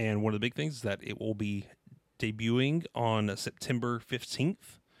 And one of the big things is that it will be debuting on September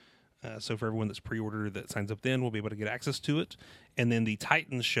 15th. So for everyone that's pre-ordered that signs up then, will be able to get access to it. And then the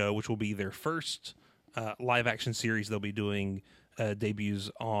Titans show, which will be their first live action series they'll be doing, debuts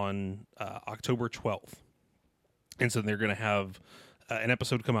on October 12th. And so they're going to have an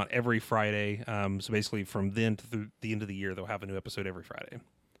episode come out every Friday. So basically from then to through the end of the year, they'll have a new episode every Friday.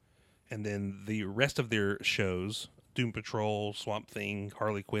 And then the rest of their shows, Doom Patrol, Swamp Thing,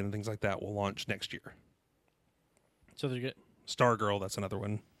 Harley Quinn, and things like that, will launch next year. So they're good. Stargirl, that's another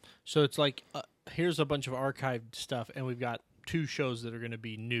one. So it's like, here's a bunch of archived stuff, and we've got 2 shows that are going to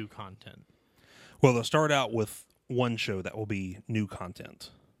be new content. Well, they'll start out with one show that will be new content.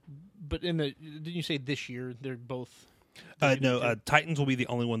 But didn't you say this year they're both? No, Titans will be the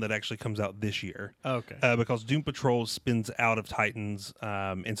only one that actually comes out this year. Okay. Because Doom Patrol spins out of Titans,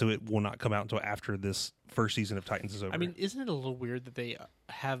 and so it will not come out until after this first season of Titans is over. I mean, isn't it a little weird that they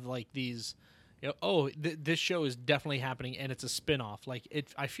have like these, this show is definitely happening and it's a spin-off. Like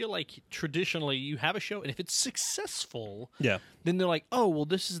I feel like traditionally you have a show and if it's successful, yeah, then they're like, oh, well,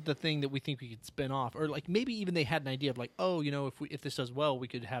 this is the thing that we think we could spin off. Or like maybe even they had an idea of like, oh, if this does well, we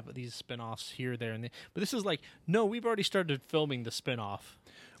could have these spin-offs here, there, and there. But this is like, no, we've already started filming the spin-off.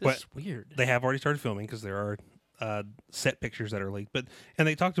 This is weird. They have already started filming because there are set pictures that are leaked. And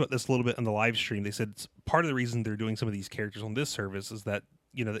they talked about this a little bit on the live stream. They said it's part of the reason they're doing some of these characters on this service is that,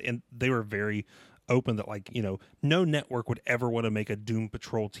 and they were very open that like, no network would ever want to make a Doom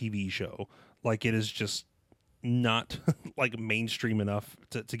Patrol TV show. Like it is just not like mainstream enough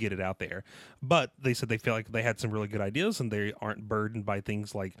to get it out there. But they said they feel like they had some really good ideas and they aren't burdened by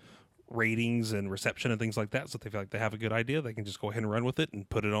things like ratings and reception and things like that. So if they feel like they have a good idea, they can just go ahead and run with it and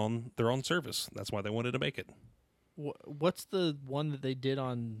put it on their own service. That's why they wanted to make it. What's the one that they did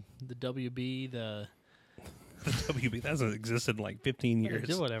on the WB? The WB, that hasn't existed in like 15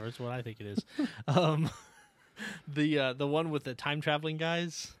 years. Whatever, it's what I think it is. The one with the time traveling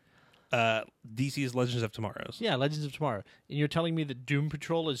guys. DC's Legends of Tomorrow. Yeah, Legends of Tomorrow. And you're telling me that Doom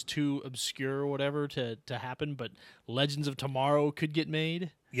Patrol is too obscure or whatever to happen, but Legends of Tomorrow could get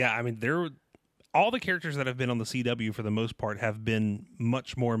made? Yeah, I mean, all the characters that have been on the CW for the most part have been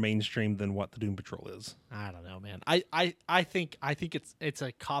much more mainstream than what the Doom Patrol is. I don't know, man. I think it's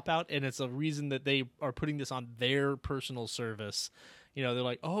a cop out, and it's a reason that they are putting this on their personal service. They're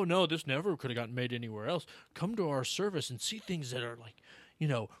like, oh no, this never could have gotten made anywhere else. Come to our service and see things that are like,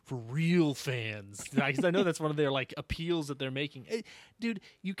 for real fans. Because I know that's one of their like appeals that they're making. Hey, dude,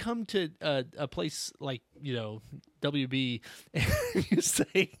 you come to a place like WB, and you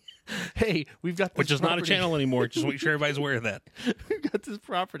say, hey, we've got this which is property. not a channel anymore. Just make sure everybody's aware of that. We've got this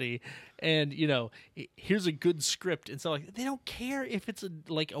property, and here's a good script, and so like they don't care if it's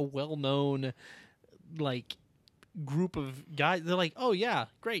a well-known like group of guys. They're like, oh yeah,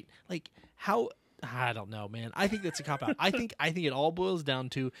 great. Like how. I don't know, man. I think that's a cop out. I think it all boils down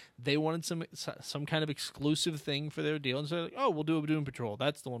to they wanted some kind of exclusive thing for their deal, and so they're like, oh, we'll do a Doom Patrol.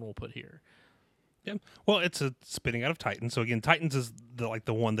 That's the one we'll put here. Yeah. Well, it's a spinning out of Titans. So again, Titans is the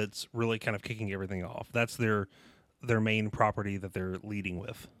one that's really kind of kicking everything off. That's their main property that they're leading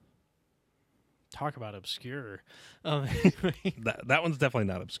with. Talk about obscure. That one's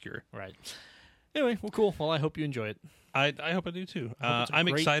definitely not obscure. Right. Anyway, well, cool. Well, I hope you enjoy it. I hope I do too. I'm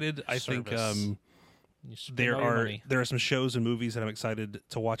excited. I think there are some shows and movies that I'm excited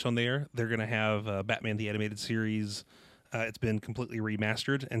to watch on there. They're going to have Batman the Animated Series. It's been completely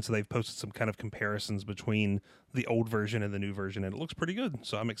remastered, and so they've posted some kind of comparisons between the old version and the new version, and it looks pretty good.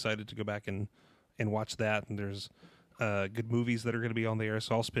 So I'm excited to go back and watch that. And there's good movies that are going to be on there,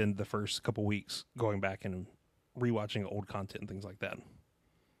 so I'll spend the first couple weeks going back and rewatching old content and things like that.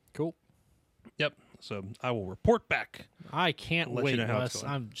 Cool. Yep. So I will report back. I can't wait, Wes.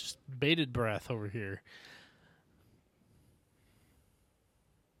 I'm just bated breath over here.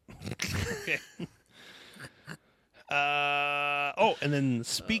 Okay. And then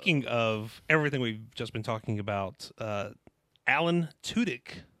speaking of everything we've just been talking about, Alan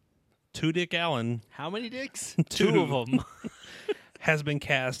Tudyk Allen. How many dicks? Two. 2 of them. has been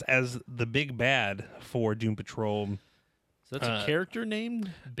cast as the big bad for Doom Patrol. So that's a character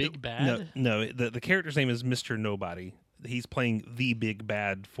named Big Bad? No. The character's name is Mr. Nobody. He's playing the big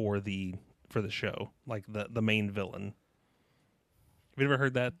bad for the show, like the main villain. Have you ever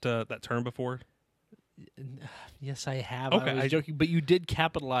heard that term before? Yes, I have. Okay, I was joking, but you did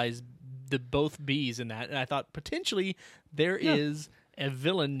capitalize the both B's in that, and I thought potentially there is A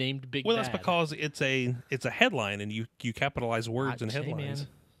villain named Big Well, Bad. that's because it's a headline, and you capitalize words in Hey, headlines. man,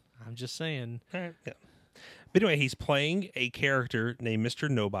 I'm just saying. All right, yeah. But anyway, he's playing a character named Mr.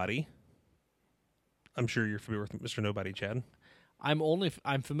 Nobody. I'm sure you're familiar with Mr. Nobody, Chad. I'm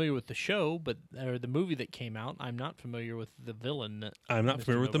familiar with the show, or the movie that came out. I'm not familiar with the villain. I'm not Mr.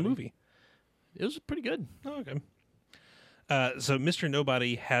 familiar with the Nobody. movie. It was pretty good. Oh, okay. So Mr.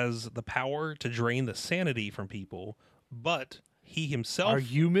 Nobody has the power to drain the sanity from people, but he himself, Are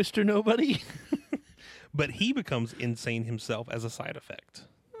you Mr. Nobody? but he becomes insane himself as a side effect.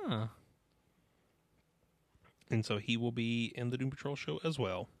 Huh. And so he will be in the Doom Patrol show as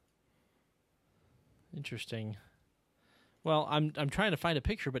well. Interesting. Well, I'm trying to find a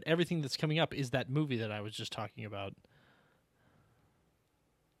picture, but everything that's coming up is that movie that I was just talking about.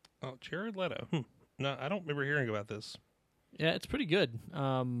 Oh, Jared Leto. No, I don't remember hearing about this. Yeah, it's pretty good.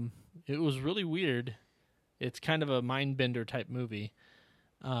 It was really weird. It's kind of a mind bender type movie.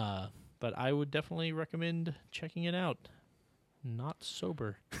 But I would definitely recommend checking it out. Not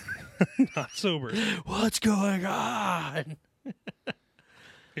sober. Not sober. What's going on?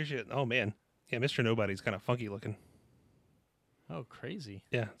 Here's your, oh, man. Yeah, Mr. Nobody's kind of funky looking. Oh, crazy.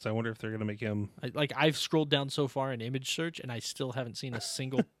 Yeah, so I wonder if they're going to make him... I've scrolled down so far in image search, and I still haven't seen a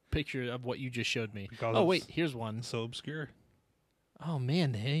single picture of what you just showed me. Because Oh, it's wait, here's one. so obscure. Oh,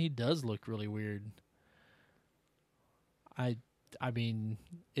 man, he does look really weird. I mean,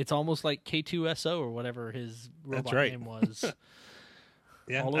 it's almost like K2SO or whatever his robot right. name was.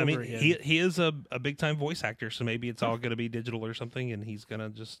 Yeah, all I mean, over again. he is a big-time voice actor, so maybe it's all going to be digital or something, and he's going to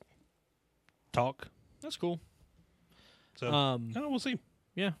just talk. That's cool. So, we'll see.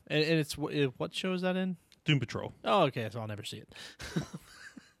 Yeah, and it's what show is that in? Doom Patrol. Oh, okay, so I'll never see it.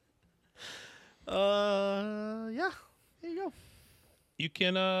 Yeah, there you go. You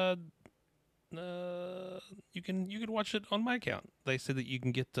can you can watch it on my account. They said that you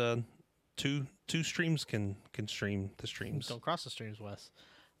can get two streams can stream the streams. Don't cross the streams, Wes.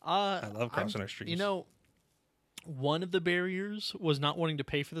 I love crossing our streams. You know, one of the barriers was not wanting to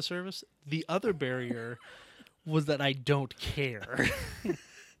pay for the service. The other barrier was that I don't care,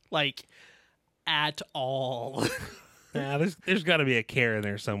 like at all. Nah, there's got to be a care in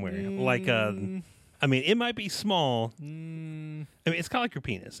there somewhere. Like I mean, it might be small. I mean, it's kind of like your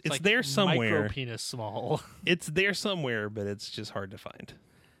penis. It's like there somewhere. Micro penis small. It's there somewhere, but it's just hard to find.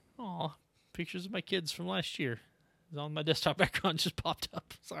 Aw, pictures of my kids from last year. It's on my desktop background, just popped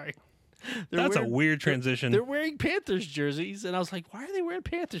up. Sorry. That's a weird transition. They're wearing Panthers jerseys, and I was like, why are they wearing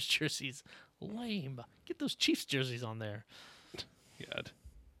Panthers jerseys? Lame. Get those Chiefs jerseys on there. God.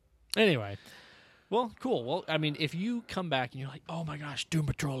 Anyway. Well, cool. Well, I mean, if you come back and you're like, oh my gosh, Doom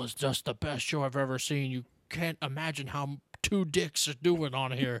Patrol is just the best show I've ever seen. You can't imagine how two dicks are doing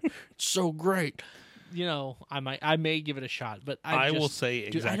on here. It's so great. You know, I may give it a shot, but I will say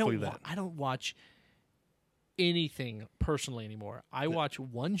exactly that. I don't watch anything personally anymore. I watch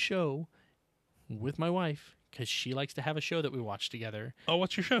one show with my wife because she likes to have a show that we watch together. Oh,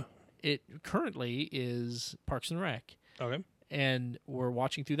 what's your show? It currently is Parks and Rec. Okay. And we're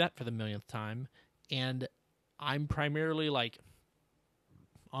watching through that for the millionth time. And I'm primarily like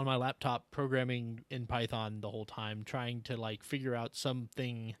on my laptop programming in Python the whole time, trying to like figure out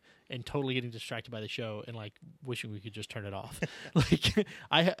something and totally getting distracted by the show and like wishing we could just turn it off. Like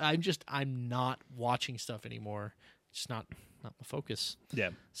I'm not watching stuff anymore. It's not my focus.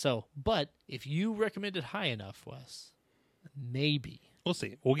 Yeah. So, but if you recommend it high enough, Wes, maybe. We'll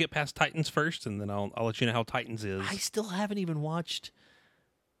see. We'll get past Titans first, and then I'll let you know how Titans is. I still haven't even watched.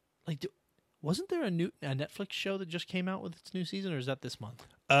 Like, wasn't there a Netflix show that just came out with its new season, or is that this month?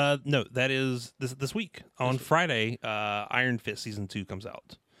 No, that is this week. On Friday, Iron Fist season 2 comes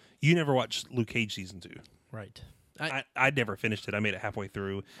out. You never watched Luke Cage season 2, right? I never finished it. I made it halfway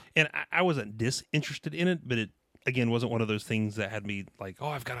through, and I wasn't disinterested in it, but it again wasn't one of those things that had me like, oh,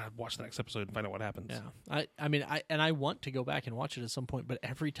 I've got to watch the next episode and find out what happens. Yeah, I mean, I want to go back and watch it at some point, but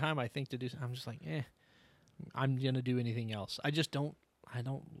every time I think to do, I'm just like, I'm gonna do anything else. I just don't. I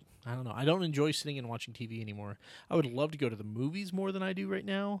don't know. I don't enjoy sitting and watching TV anymore. I would love to go to the movies more than I do right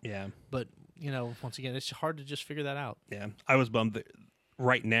now. Yeah. But, once again, it's hard to just figure that out. Yeah. I was bummed that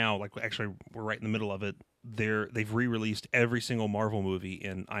right now, like actually we're right in the middle of it. They've re-released every single Marvel movie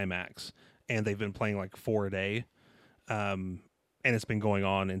in IMAX, and they've been playing like 4 a day. And it's been going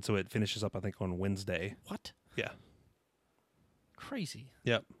on, and so it finishes up, I think, on Wednesday. What? Yeah. Crazy.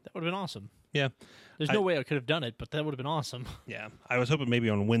 Yep. That would have been awesome. Yeah. There's no way I could have done it, but that would have been awesome. Yeah. I was hoping maybe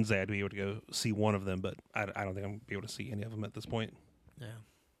on Wednesday I'd be able to go see one of them, but I don't think I'm going to be able to see any of them at this point. Yeah.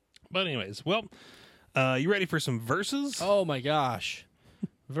 But anyways, well, you ready for some verses? Oh my gosh.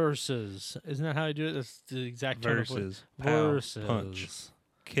 Versus. Isn't that how I do it? That's the exact tone of voice. Versus. Pow, Versus. punch.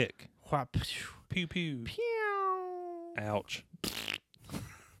 Kick. Whap. Pew pew. Pew. Ouch.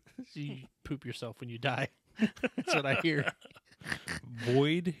 You poop yourself when you die. That's what I hear.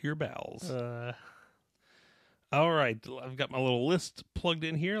 Void your bowels. All right. I've got my little list plugged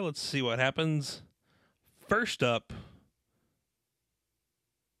in here. Let's see what happens. First up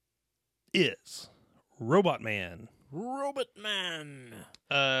is Robot Man. Robot Man.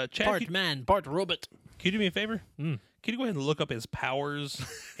 Chad, Part man, part robot. can you do me a favor? Mm. Can you go ahead and look up his powers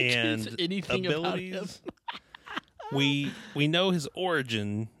and anything about him? abilities? we know his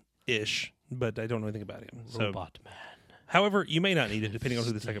origin ish, but I don't know anything about him. Robot Man. However, you may not need it depending on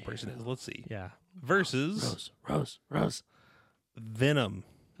who the second person is. Let's see. Yeah. Versus Rose. Venom.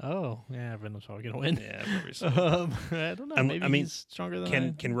 Oh, yeah, Venom's probably going to win. Yeah, very so. I don't know. I Maybe mean, he's stronger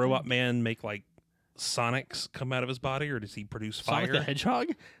than Can Robot Man make like Sonics come out of his body, or does he produce fire? Sonic the Hedgehog?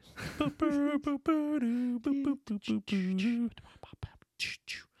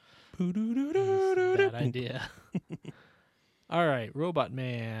 Bad idea. All right, Robot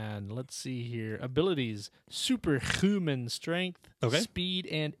Man. Let's see here. Abilities: superhuman strength, Okay. speed,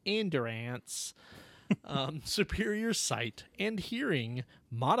 and endurance. Superior sight and hearing.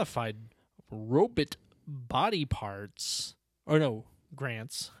 Modified robot body parts. Or no,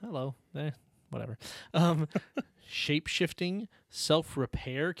 grants. Hello. Whatever. Shape-shifting,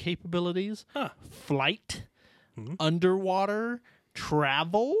 self-repair capabilities, Huh. flight, Mhm. underwater,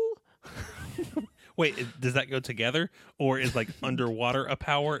 travel. Wait, does that go together, or is like underwater a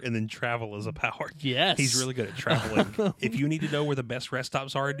power and then travel is a power? Yes. He's really good at traveling. If you need to know where the best rest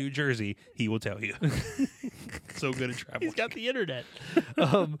stops are in New Jersey, he will tell you. So good at traveling. He's got the internet.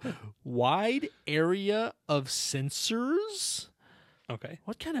 Wide area of sensors. Okay.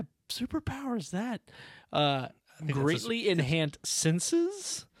 What kind of superpower is that? think that's Greatly enhanced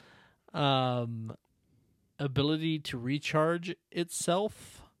senses. Ability to recharge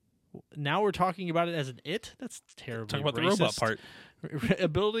itself. Now we're talking about it as an it? That's terribly Talk about racist. the robot part.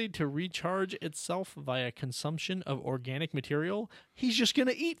 Ability to recharge itself via consumption of organic material. He's just going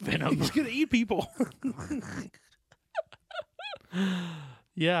to eat Venom. He's going to eat people.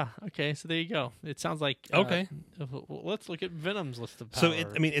 Yeah. Okay. So there you go. It sounds like Okay. Let's look at Venom's list of power. So,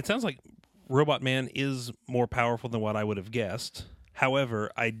 it sounds like Robot Man is more powerful than what I would have guessed.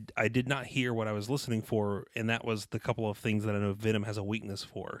 However, I did not hear what I was listening for, and that was the couple of things that I know Venom has a weakness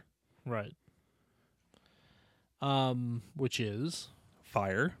for. right. Which is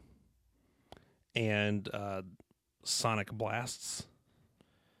Fire and sonic blasts.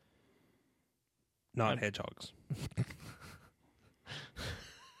 Not hedgehogs.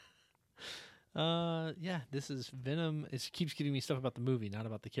 yeah. This is Venom. It keeps giving me stuff about the movie, not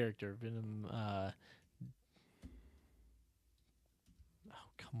about the character. Venom. Oh,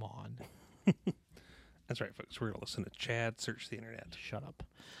 come on. That's right, folks. We're going to listen to Chad search the internet. Shut up.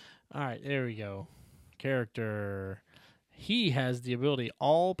 All right, there we go. Character. He has the ability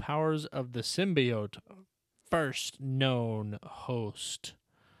all powers of the symbiote. First known host.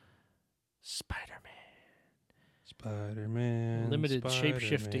 Spider-Man. Spider-Man. Limited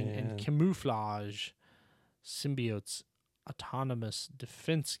shape-shifting and camouflage. Symbiote's autonomous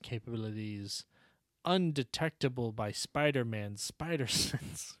defense capabilities. Undetectable by Spider-Man's spider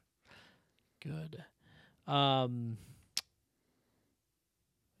sense. Good.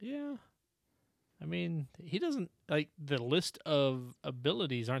 Yeah. I mean, he doesn't like the list of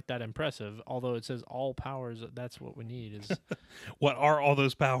abilities aren't that impressive, although it says all powers. That's what we need is What are all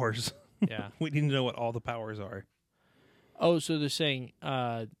those powers? yeah. We need to know what all the powers are. Oh, so they're saying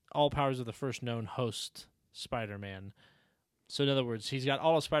all powers of the first known host Spider-Man. So in other words, he's got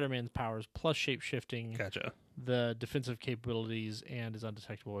all of Spider-Man's powers plus shape-shifting, Gotcha. the defensive capabilities, and is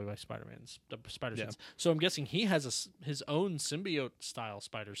undetectable by Spider-Man's spider Yeah. sense. So I'm guessing he has his own symbiote-style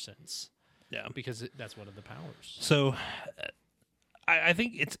spider sense. Yeah. Because that's one of the powers. So I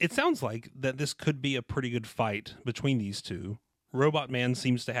think it sounds like that this could be a pretty good fight between these two. Robot Man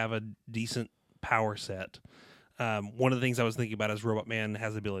seems to have a decent power set. One of the things I was thinking about is Robot Man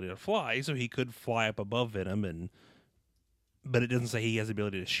has the ability to fly, so he could fly up above Venom, but it doesn't say he has the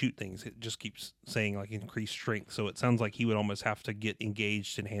ability to shoot things. It just keeps saying like increased strength. So it sounds like he would almost have to get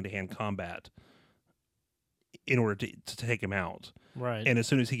engaged in hand-to-hand combat in order to take him out. Right. And as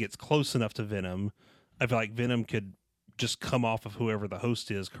soon as he gets close enough to Venom, I feel like Venom could just come off of whoever the host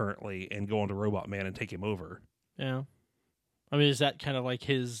is currently and go onto Robot Man and take him over. Yeah. I mean, is that kind of like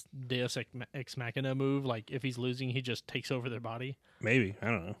his Deus Ex Machina move? Like, if he's losing, he just takes over their body? Maybe. I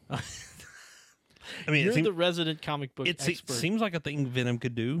don't know. I mean, You're the resident comic book it expert. seems like a thing Venom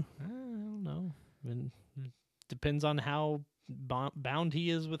could do. I don't know. I mean, depends on how bound he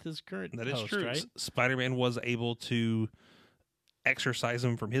is with his current That is host, true. right? Spider-Man was able to exorcise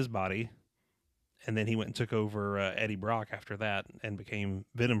him from his body, and then he went and took over Eddie Brock after that and became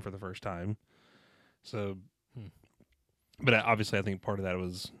Venom for the first time. So, but obviously I think part of that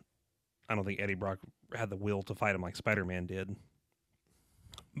was, I don't think Eddie Brock had the will to fight him like Spider-Man did.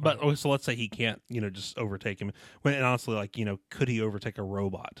 But so let's say he can't, just overtake him. And honestly, like, could he overtake a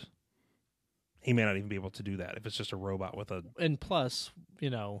robot? He may not even be able to do that if it's just a robot with a... And plus,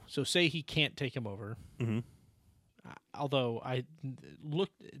 so say he can't take him over. Mm-hmm. Although I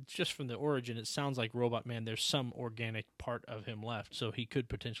looked just from the origin, it sounds like Robot Man, there's some organic part of him left, so he could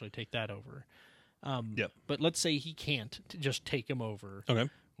potentially take that over. Yep. But let's say he can't just take him over. Okay.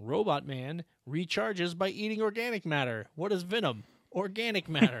 Robot Man recharges by eating organic matter. What is Venom? Organic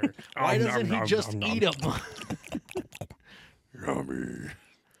matter. Why doesn't he just eat him? Yummy.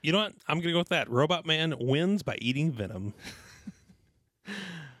 You know what? I'm going to go with that. Robot Man wins by eating Venom.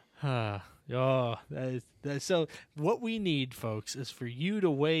 So what we need, folks, is for you to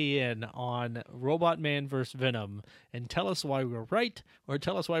weigh in on Robot Man versus Venom and tell us why we're right or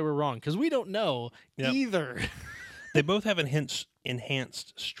tell us why we're wrong, because we don't know either. They both have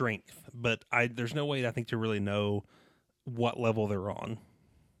enhanced strength, but there's no way I think to really know what level they're on.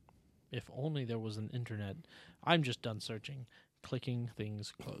 If only there was an internet. I'm just done searching. Clicking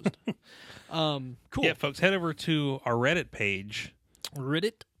things closed. Cool. Yeah, folks, head over to our Reddit page.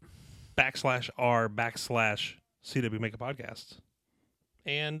 Reddit? /r/CW Make a Podcast.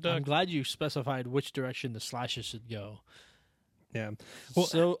 And I'm glad you specified which direction the slashes should go. Yeah. Well,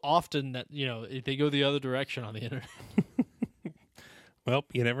 so often that, they go the other direction on the internet. Well,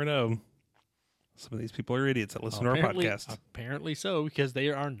 you never know. Some of these people are idiots that listen to our podcast. Apparently so, because they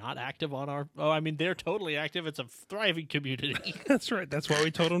are not active on our... Oh, I mean, they're totally active. It's a thriving community. That's right. That's why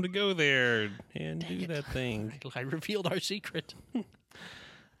we told them to go there and do that thing. I revealed our secret.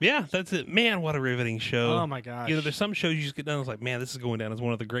 Yeah, that's it. Man, what a riveting show. Oh, my gosh. There's some shows you just get done. It's like, man, this is going down as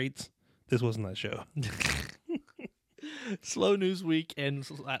one of the greats. This wasn't that show. Slow news week, and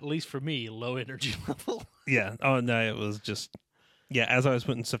at least for me, low energy level. Yeah. Oh, no, it was just... Yeah, as I was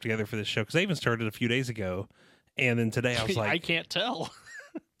putting stuff together for this show, because I even started a few days ago, and then today I was like... I can't tell.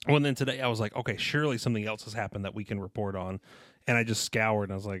 Well, and then today I was like, okay, surely something else has happened that we can report on. And I just scoured,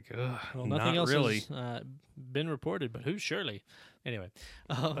 and I was like, well, not nothing else really. has been reported, but who's Shirley? Anyway.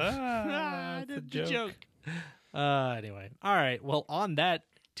 The joke. Anyway. All right. Well, on that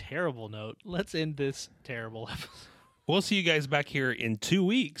terrible note, let's end this terrible episode. We'll see you guys back here in 2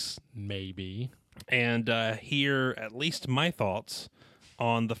 weeks. Maybe. And hear at least my thoughts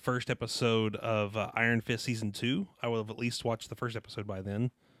on the first episode of Iron Fist Season 2. I will have at least watched the first episode by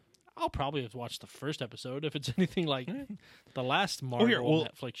then. I'll probably have watched the first episode. If it's anything like the last Marvel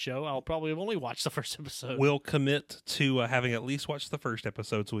Netflix show, I'll probably have only watched the first episode. We'll commit to having at least watched the first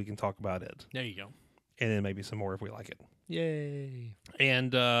episode so we can talk about it. There you go. And then maybe some more if we like it. Yay.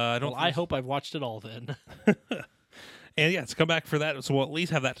 And I hope I've watched it all then. And yeah, let's come back for that. So we'll at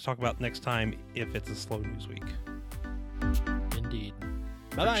least have that to talk about next time if it's a slow news week. Indeed.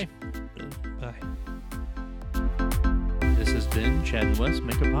 Bye-bye. Bye. This has been Chad and Wes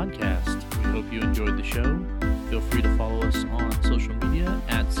Make a Podcast. We hope you enjoyed the show. Feel free to follow us on social media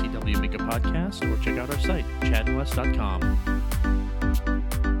at CW Make a Podcast or check out our site, chadandwes.com.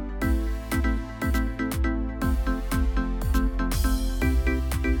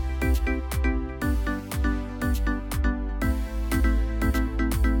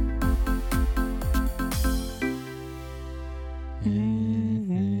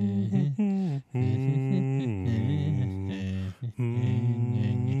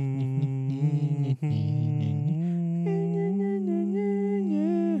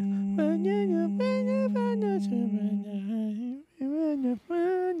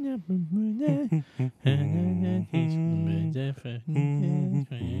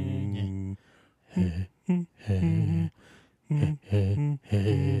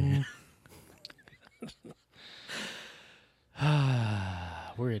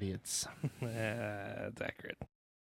 We're idiots. That's accurate.